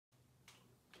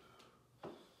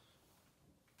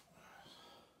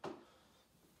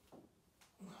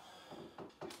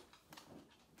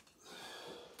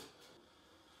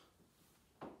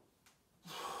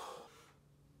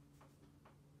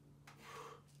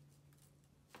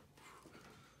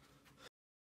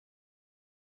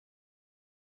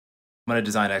I'm gonna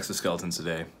design exoskeletons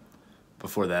today.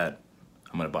 Before that,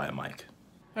 I'm gonna buy a mic.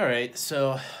 Alright,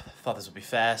 so I thought this would be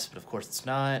fast, but of course it's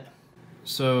not.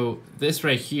 So this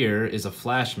right here is a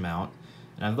flash mount,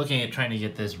 and I'm looking at trying to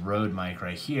get this Rode mic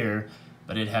right here,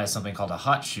 but it has something called a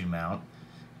hot shoe mount,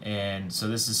 and so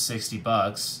this is 60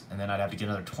 bucks, and then I'd have to get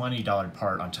another $20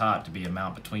 part on top to be a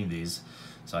mount between these.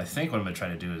 So I think what I'm gonna try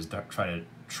to do is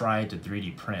try to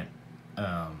 3D print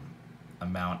a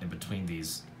mount in between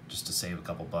these, just to save a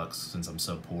couple bucks since I'm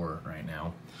so poor right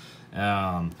now.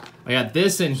 I got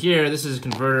this in here. This is a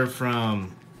converter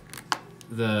from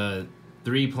the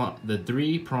three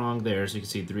prong there, so you can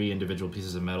see 3 individual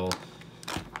pieces of metal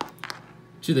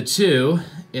to the 2,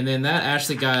 and then that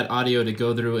actually got audio to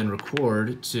go through and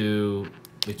record to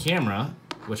the camera,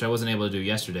 which I wasn't able to do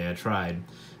yesterday. I tried.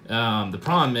 The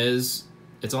problem is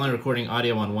it's only recording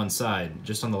audio on one side,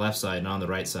 just on the left side, not on the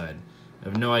right side. I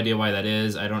have no idea why that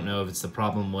is. I don't know if it's the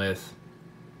problem with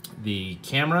the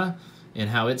camera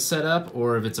and how it's set up,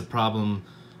 or if it's a problem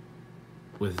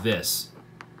with this.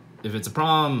 If it's a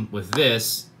problem with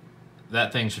this,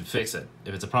 that thing should fix it.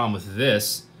 If it's a problem with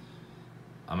this,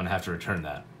 I'm gonna have to return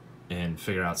that and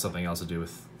figure out something else to do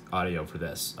with audio for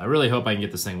this. I really hope I can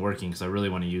get this thing working, because I really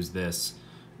want to use this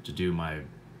to do my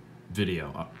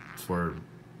video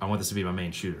I want this to be my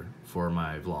main shooter for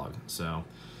my vlog. So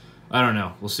I don't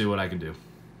know, we'll see what I can do.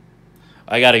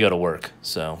 I gotta go to work,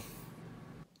 so.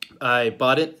 I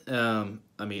bought it, I'm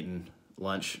eating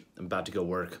lunch, I'm about to go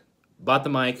work. Bought the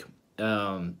mic,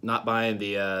 not buying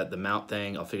the mount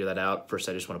thing, I'll figure that out. First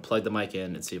I just want to plug the mic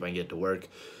in and see if I can get it to work.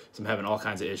 So I'm having all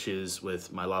kinds of issues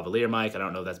with my lavalier mic. I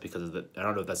don't know if that's because of I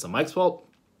don't know if that's the mic's fault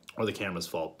or the camera's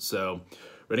fault. So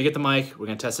we're gonna get the mic, we're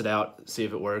gonna test it out, see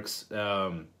if it works.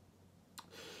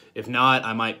 If not,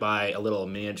 I might buy a little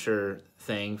miniature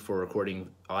thing for recording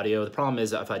audio. The problem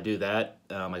is that if I do that,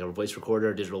 like a voice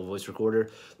recorder, digital voice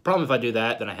recorder, the problem if I do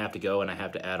that, then I have to go and I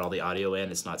have to add all the audio in.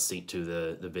 It's not synced to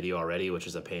the video already, which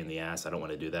is a pain in the ass. I don't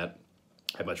want to do that.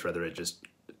 I'd much rather it just,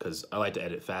 because I like to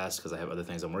edit fast because I have other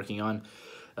things I'm working on.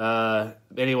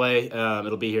 Anyway,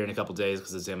 it'll be here in a couple days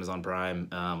because it's Amazon Prime.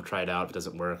 We'll try it out. If it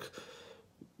doesn't work,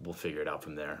 we'll figure it out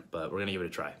from there. But we're going to give it a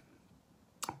try.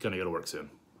 Gonna go to work soon.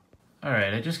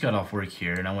 Alright, I just got off work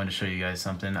here, and I wanted to show you guys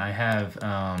something. I have,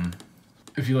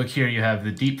 if you look here, you have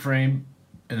the deep frame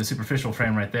and the superficial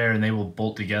frame right there, and they will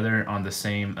bolt together on the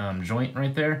same joint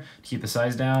right there to keep the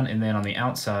size down. And then on the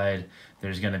outside,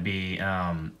 there's going to be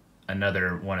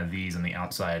another one of these on the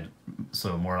outside,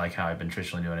 so more like how I've been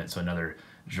traditionally doing it, so another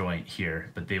joint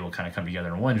here, but they will kind of come together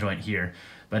in one joint here.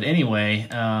 But anyway,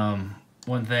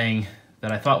 one thing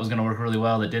that I thought was going to work really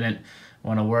well that didn't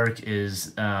want to work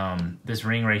is this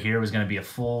ring right here was going to be a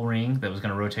full ring that was going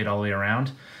to rotate all the way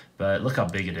around, but look how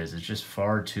big it is. It's just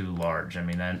far too large. I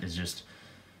mean, that is just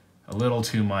a little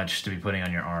too much to be putting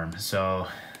on your arm. So,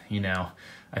 you know,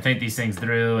 I think these things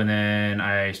through, and then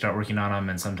I start working on them,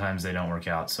 and sometimes they don't work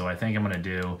out. So I think I'm going to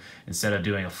do, instead of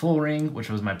doing a full ring, which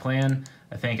was my plan,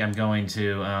 I think I'm going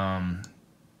to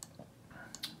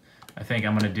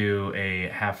do a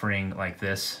half ring like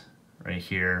this right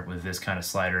here with this kind of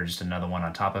slider, just another one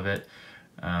on top of it,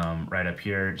 right up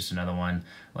here, just another one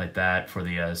like that for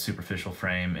the superficial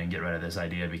frame, and get rid of this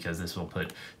idea because this will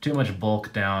put too much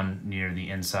bulk down near the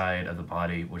inside of the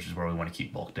body, which is where we want to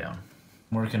keep bulk down.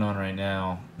 I'm working on right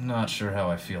now, not sure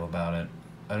how I feel about it.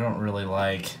 I don't really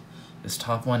like this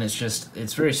top one.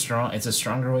 It's very strong. It's a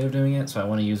stronger way of doing it, so I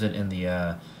want to use it in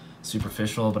the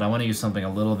superficial, but I want to use something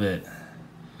a little bit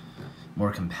more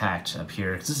compact up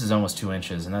here, because this is almost 2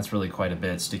 inches, and that's really quite a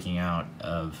bit sticking out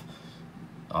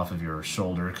off of your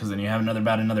shoulder, because then you have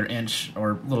about another inch,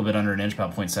 or a little bit under an inch,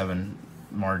 about 0.7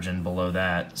 margin below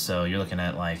that. So you're looking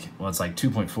at like, well, it's like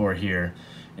 2.4 here,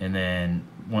 and then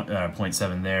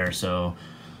 0.7 there, so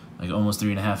like almost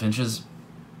 3.5 inches.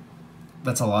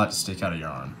 That's a lot to stick out of your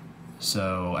arm.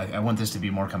 So I want this to be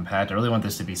more compact. I really want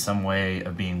this to be some way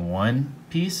of being one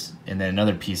piece and then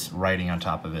another piece riding on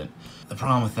top of it. The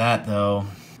problem with that, though,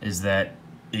 is that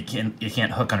it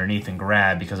can't hook underneath and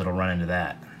grab because it'll run into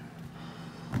that.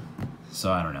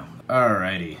 So I don't know.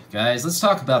 Alrighty, guys, let's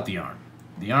talk about the arm.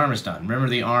 The arm is done. Remember,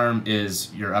 the arm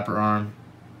is your upper arm.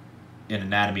 In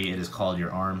anatomy, it is called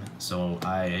your arm. So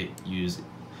I use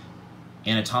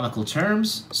anatomical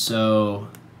terms. So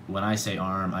when I say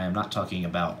arm, I am not talking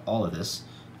about all of this,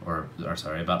 or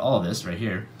sorry, about all of this right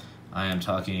here. I am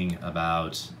talking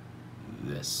about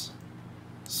this.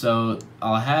 So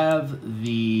I'll have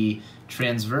the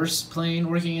transverse plane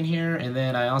working in here, and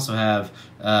then I also have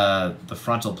the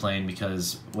frontal plane,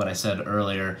 because what I said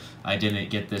earlier, I didn't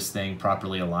get this thing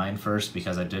properly aligned first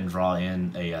because I didn't draw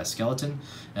in a skeleton.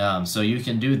 So you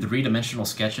can do three-dimensional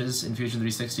sketches in Fusion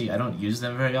 360. I don't use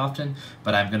them very often,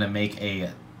 but I'm going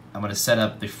to set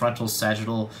up the frontal,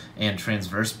 sagittal, and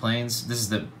transverse planes.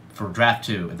 This is for draft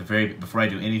 2, before I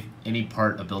do any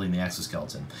part of building the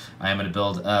exoskeleton. I am going to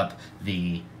build up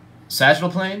the sagittal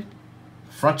plane,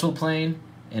 frontal plane,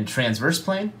 and transverse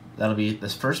plane. That'll be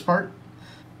this first part.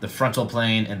 The frontal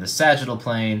plane and the sagittal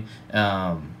plane,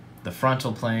 the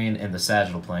frontal plane and the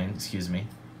sagittal plane, excuse me.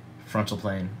 Frontal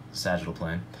plane, sagittal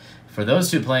plane. For those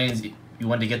two planes, you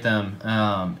want to get them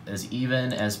as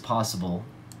even as possible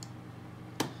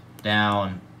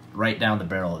right down the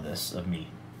barrel of me.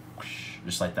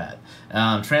 Just like that.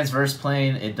 Transverse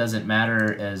plane, it doesn't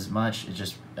matter as much. It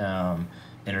just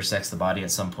intersects the body at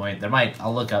some point.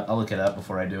 I'll look it up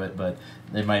before I do it, but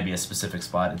there might be a specific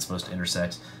spot it's supposed to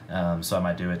intersect. So I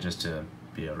might do it just to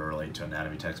be able to relate to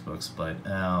anatomy textbooks. But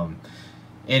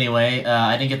anyway,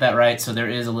 I didn't get that right, so there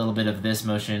is a little bit of this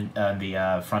motion on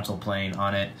the frontal plane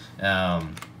on it.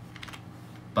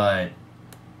 But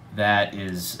that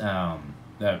is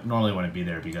that normally wouldn't be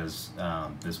there, because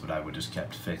I would just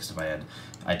kept fixed if I had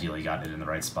ideally gotten it in the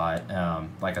right spot.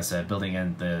 Like I said, building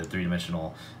in the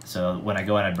three-dimensional, so when I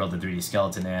go in, I build the 3D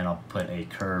skeleton in, I'll put a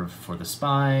curve for the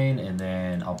spine, and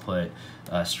then I'll put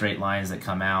straight lines that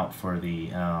come out for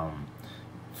the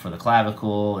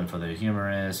clavicle and for the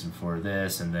humerus and for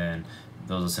this, and then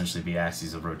those will essentially be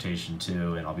axes of rotation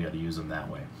too, and I'll be able to use them that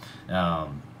way.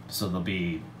 So they'll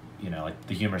be, like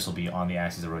the humerus will be on the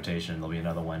axis of rotation. There'll be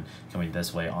another one coming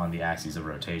this way on the axis of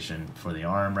rotation for the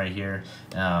arm right here.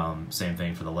 Same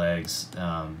thing for the legs.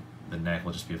 The neck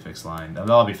will just be a fixed line.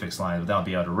 They'll all be fixed lines, but then I'll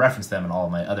be able to reference them in all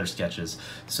of my other sketches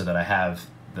so that I have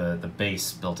the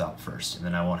base built out first, and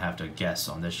then I won't have to guess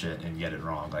on this shit and get it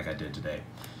wrong like I did today.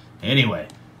 Anyway,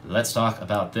 let's talk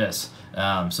about this.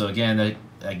 So again,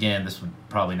 this would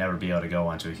probably never be able to go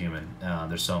onto a human.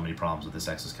 There's so many problems with this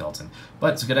exoskeleton,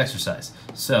 but it's a good exercise.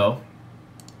 So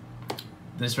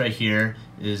this right here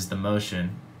is the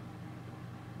motion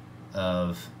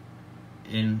of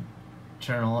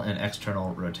internal and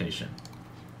external rotation.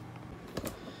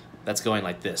 That's going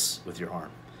like this with your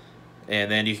arm.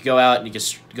 And then you can go out and you can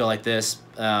go like this,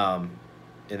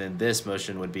 and then this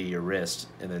motion would be your wrist,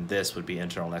 and then this would be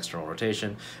internal and external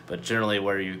rotation. But generally,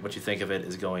 what you think of it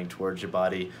is going towards your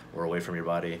body or away from your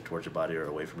body, towards your body or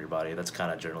away from your body. That's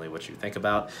kind of generally what you think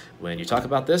about when you talk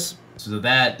about this. So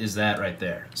that is that right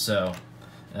there. So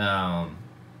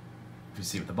if you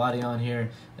see with the body on here,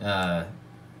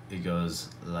 it goes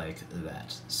like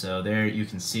that. So there you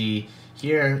can see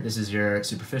here, this is your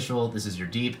superficial, this is your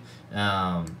deep.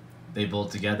 They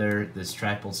bolt together, this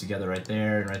track bolts together right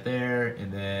there, and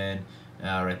then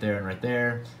right there and right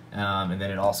there. And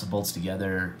then it also bolts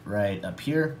together right up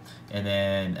here. And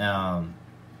then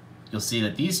you'll see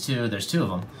that these two, there's two of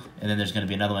them, and then there's going to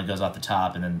be another one that goes off the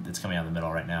top, and then it's coming out in the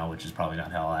middle right now, which is probably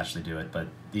not how I'll actually do it, but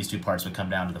these two parts would come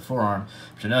down to the forearm,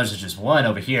 which I notice there's just one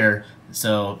over here.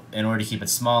 So in order to keep it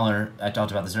smaller, I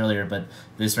talked about this earlier, but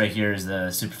this right here is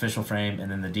the superficial frame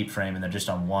and then the deep frame, and they're just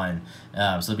on one.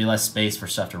 So there'll be less space for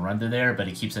stuff to run through there, but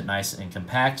it keeps it nice and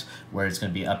compact where it's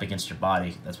going to be up against your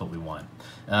body. That's what we want.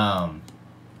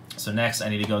 So next I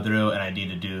need to go through and I need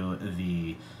to do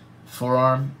the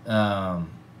forearm,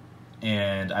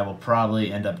 and I will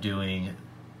probably end up doing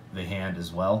the hand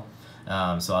as well.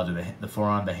 So I'll do the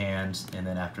forearm, the hand, and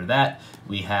then after that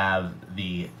we have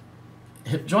the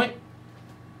hip joint.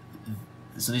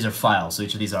 So these are files, so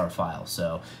each of these are a file.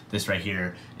 So this right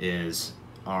here is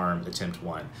arm attempt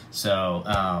 1. So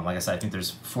like I said, I think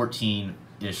there's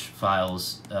 14-ish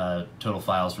files, total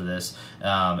files for this,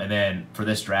 and then for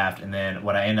this draft. And then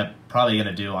what I end up probably going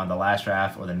to do on the last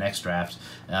draft or the next draft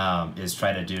is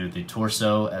try to do the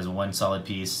torso as one solid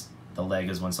piece, the leg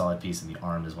is one solid piece, and the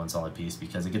arm is one solid piece,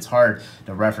 because it gets hard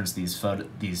to reference these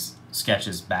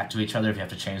sketches back to each other if you have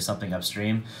to change something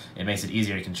upstream. It makes it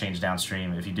easier, you can change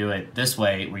downstream. If you do it this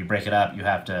way, where you break it up,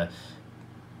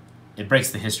 it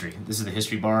breaks the history. This is the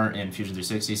history bar in Fusion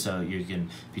 360, so if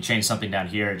you change something down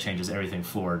here, it changes everything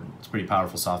forward. It's pretty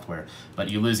powerful software, but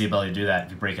you lose the ability to do that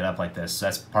if you break it up like this. So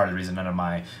that's part of the reason none of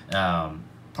my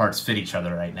parts fit each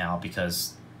other right now,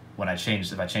 because if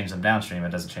I change them downstream, it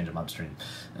doesn't change them upstream.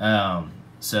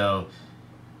 So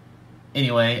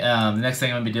anyway, the next thing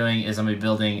I'm going to be doing is I'm going to be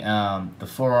building the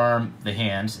forearm, the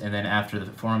hand, and then after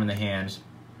the forearm and the hand,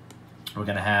 we're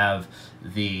going to have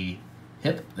the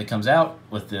hip that comes out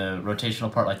with the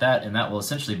rotational part like that, and that will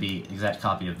essentially be an exact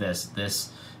copy of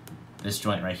this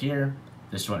joint right here,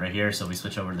 this joint right here. So we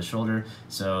switch over to the shoulder.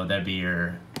 So that'd be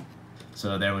your,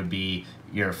 so there would be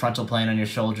your frontal plane on your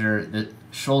shoulder. The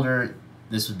shoulder,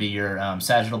 this would be your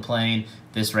sagittal plane.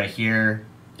 This right here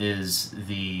is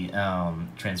the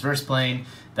transverse plane.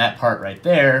 That part right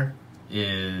there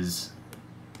is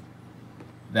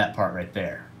that part right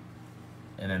there.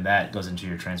 And then that goes into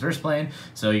your transverse plane.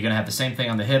 So you're going to have the same thing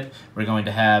on the hip. We're going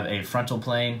to have a frontal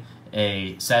plane,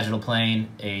 a sagittal plane,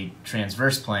 a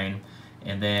transverse plane,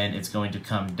 and then it's going to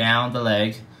come down the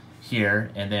leg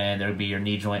here, and then there would be your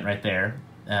knee joint right there.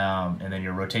 And then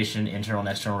your rotation, internal and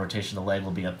external rotation of the leg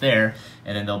will be up there.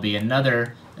 And then there'll be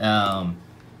another,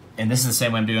 and this is the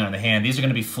same way I'm doing on the hand. These are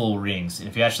going to be full rings. And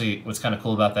if you actually, what's kind of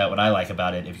cool about that, what I like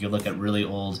about it, if you look at really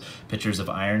old pictures of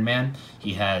Iron Man,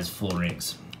 he has full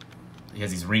rings. He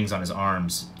has these rings on his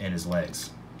arms and his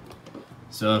legs.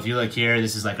 So if you look here,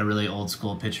 this is like a really old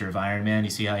school picture of Iron Man. You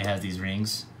see how he has these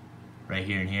rings right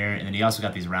here and here, and then he also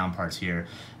got these round parts here.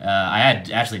 I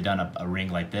had actually done a ring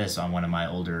like this on one of my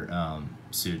older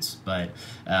suits, but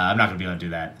I'm not gonna be able to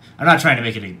do that. I'm not trying to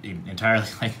make it entirely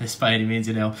like this by any means,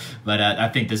 you know, but I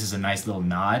think this is a nice little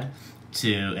nod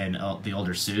to the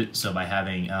older suit. So by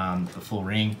having a full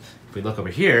ring, if we look over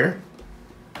here,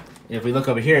 at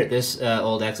this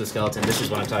old exoskeleton, this is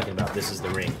what I'm talking about. This is the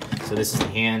ring. So this is the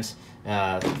hands,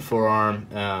 forearm,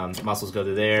 muscles go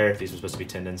through there. These are supposed to be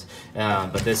tendons.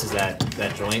 But this is that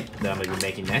joint that I'm going to be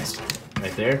making next,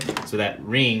 right there. So that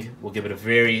ring will give it a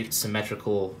very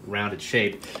symmetrical, rounded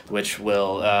shape, which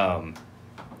will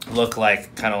look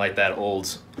like kind of like that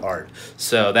old art.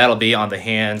 So that'll be on the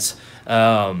hands,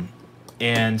 and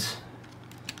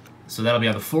so that'll be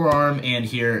on the forearm and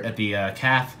here at the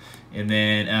calf. And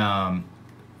then,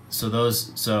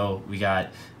 so we got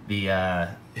the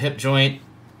hip joint.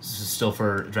 This is still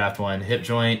for draft 1. Hip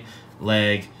joint,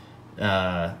 leg,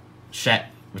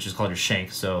 which is called your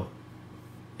shank. So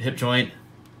hip joint,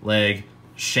 leg,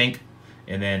 shank,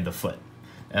 and then the foot.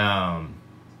 And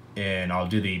I'll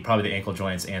do probably the ankle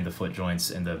joints and the foot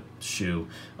joints and the shoe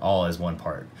all as one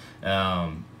part.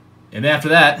 And then after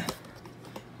that,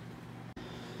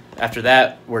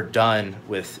 we're done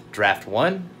with draft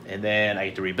 1, and then I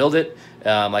get to rebuild it.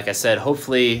 Like I said,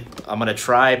 hopefully I'm gonna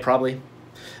try probably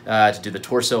to do the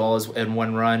torso all in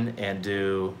one run, and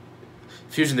do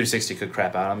Fusion 360 could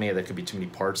crap out on me. There could be too many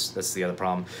parts. That's the other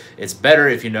problem. It's better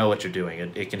if you know what you're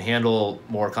doing. It can handle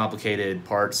more complicated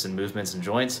parts and movements and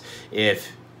joints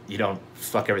if you don't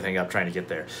fuck everything up trying to get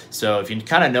there. So if you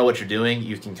kind of know what you're doing,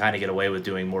 you can kind of get away with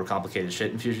doing more complicated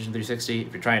shit in Fusion 360.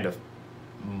 If you're trying to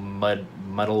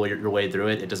muddle your way through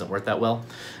it, it doesn't work that well.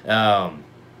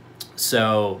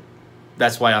 So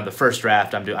that's why on the first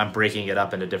draft I'm breaking it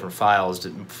up into different files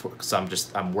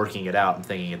because I'm working it out and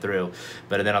thinking it through.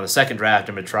 But then on the second draft,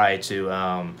 I'm gonna try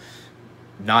to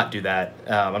not do that.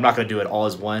 I'm not gonna do it all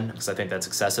as one because I think that's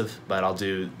excessive. But I'll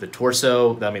do the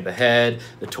torso, the head,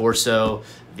 the torso,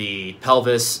 the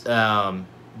pelvis,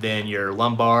 then your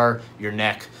lumbar, your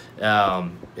neck,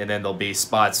 and then there'll be a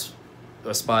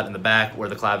spot in the back where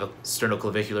the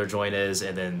sternoclavicular joint is,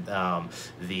 and then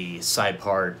the side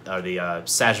part, or the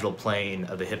sagittal plane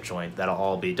of the hip joint. That'll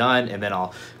all be done, and then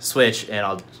I'll switch and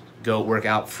I'll go work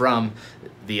out from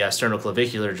the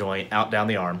sternoclavicular joint out down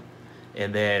the arm,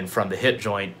 and then from the hip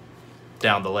joint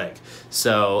down the leg.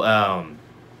 So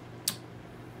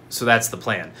so that's the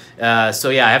plan. So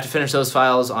yeah, I have to finish those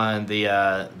files on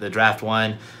the draft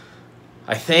 1.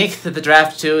 I think that the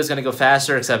draft 2 is going to go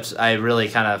faster, except I really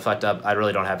kind of fucked up. I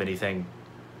really don't have anything.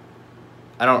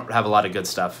 I don't have a lot of good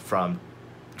stuff from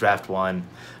draft 1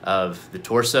 of the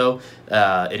torso,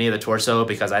 any of the torso,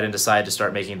 because I didn't decide to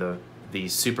start making the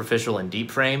superficial and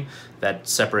deep frame, that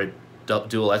separate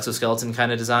dual exoskeleton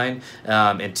kind of design,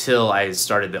 until I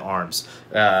started the arms.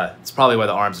 It's probably why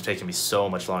the arms have taken me so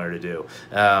much longer to do,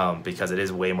 because it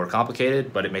is way more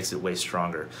complicated, but it makes it way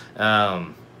stronger.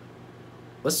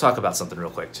 Let's talk about something real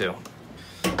quick too.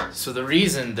 So the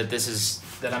reason that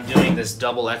I'm doing this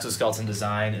double exoskeleton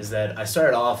design is that I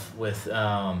started off with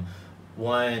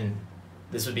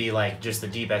this would be like just the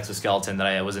deep exoskeleton that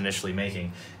I was initially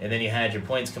making, and then you had your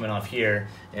points coming off here,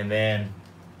 and then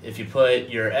if you put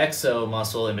your exo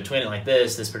muscle in between it like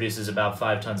this produces about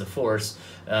 5 tons of force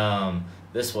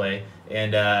this way,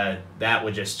 and that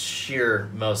would just shear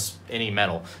any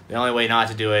metal. The only way not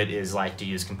to do it is like to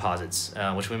use composites,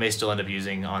 which we may still end up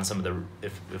using on some of the,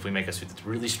 if we make a suit that's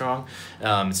really strong,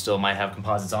 it still might have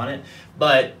composites on it,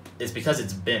 but it's because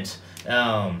it's bent.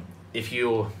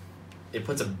 It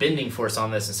puts a bending force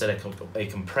on this instead of a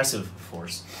compressive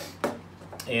force.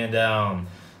 And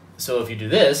so if you do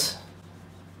this,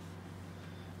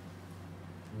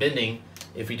 bending,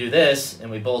 if we do this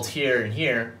and we bolt here and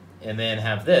here, and then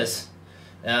have this,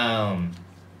 Then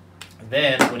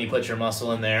when you put your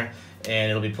muscle in there,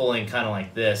 and it'll be pulling kind of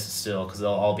like this still, because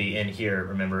they'll all be in here,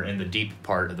 remember, in the deep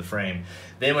part of the frame.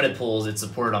 Then when it pulls, it's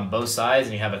supported on both sides,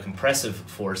 and you have a compressive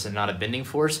force and not a bending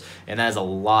force, and that is a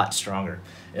lot stronger.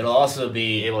 It'll also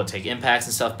be able to take impacts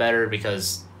and stuff better,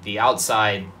 because the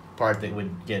outside part that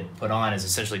would get put on is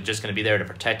essentially just going to be there to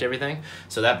protect everything.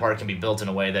 So that part can be built in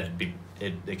a way that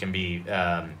it can be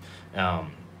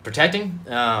protecting.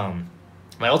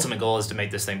 My ultimate goal is to make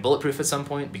this thing bulletproof at some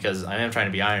point, because I am trying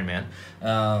to be Iron Man.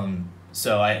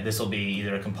 So this will be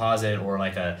either a composite or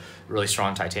like a really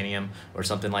strong titanium or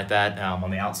something like that.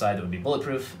 On the outside that would be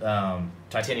bulletproof.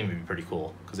 Titanium would be pretty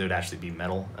cool because it would actually be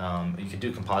metal. You could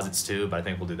do composites too, but I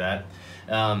think we'll do that.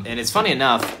 And it's funny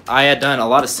enough, I had done a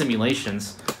lot of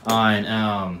simulations on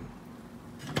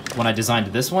when I designed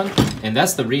this one, and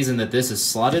that's the reason that this is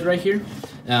slotted right here.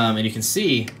 And you can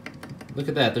see, look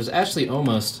at that, there's actually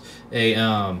almost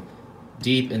a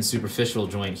deep and superficial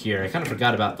joint here. I kind of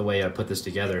forgot about the way I put this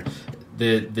together.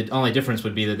 The only difference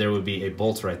would be that there would be a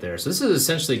bolt right there. So this has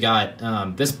essentially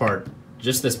got this part,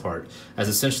 just this part, as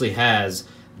essentially has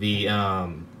the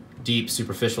deep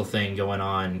superficial thing going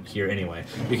on here anyway.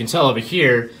 You can tell over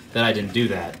here that I didn't do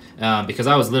that because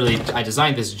I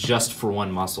designed this just for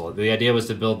one muscle. The idea was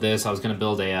to build this. I was going to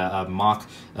build a mock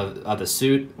of the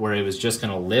suit where it was just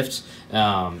going to lift. So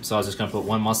I was just going to put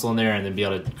one muscle in there and then be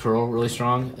able to curl really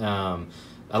strong.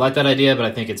 I like that idea, but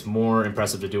I think it's more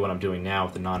impressive to do what I'm doing now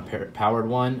with the non-powered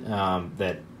one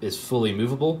that is fully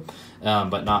movable,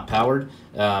 but not powered,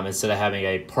 instead of having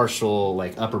a partial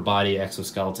like upper body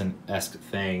exoskeleton-esque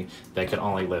thing that could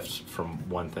only lift from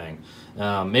one thing.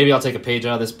 Maybe I'll take a page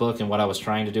out of this book and what I was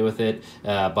trying to do with it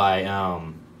by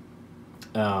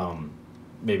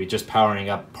maybe just powering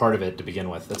up part of it to begin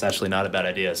with. That's actually not a bad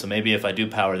idea. So maybe if I do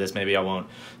power this, maybe I won't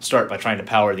start by trying to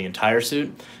power the entire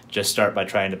suit, just start by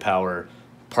trying to power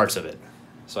parts of it,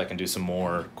 so I can do some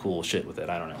more cool shit with it.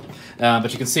 I don't know.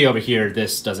 But you can see over here,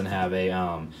 this doesn't have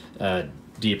a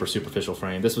deep or superficial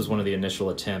frame. This was one of the initial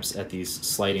attempts at these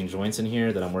sliding joints in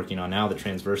here that I'm working on now, the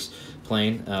transverse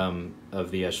plane of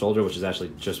the shoulder, which is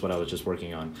actually just what I was just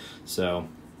working on. So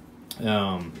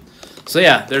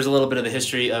yeah, there's a little bit of the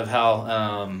history of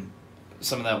how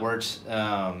some of that worked,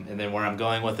 and then where I'm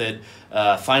going with it.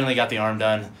 Finally got the arm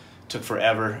done. Took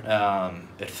forever.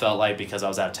 It felt like because I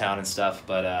was out of town and stuff,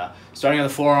 but starting on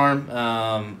the forearm,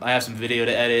 I have some video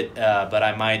to edit, but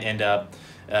I might end up,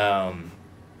 I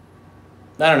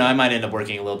don't know, I might end up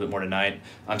working a little bit more tonight.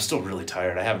 I'm still really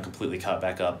tired. I haven't completely caught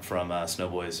back up from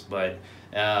Snowboys, but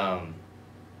I'm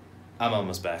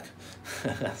almost back.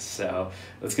 So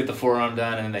let's get the forearm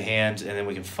done and then the hand, and then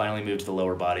we can finally move to the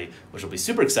lower body, which will be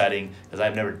super exciting because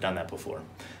I've never done that before.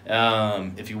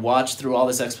 If you watch through all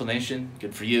this explanation,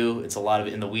 good for you. It's a lot of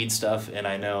in the weed stuff, and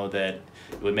I know that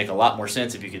it would make a lot more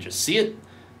sense if you could just see it,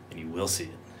 and you will see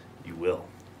it. You will.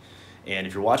 And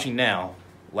if you're watching now,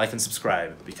 like and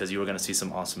subscribe because you are going to see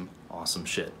some awesome, awesome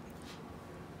shit.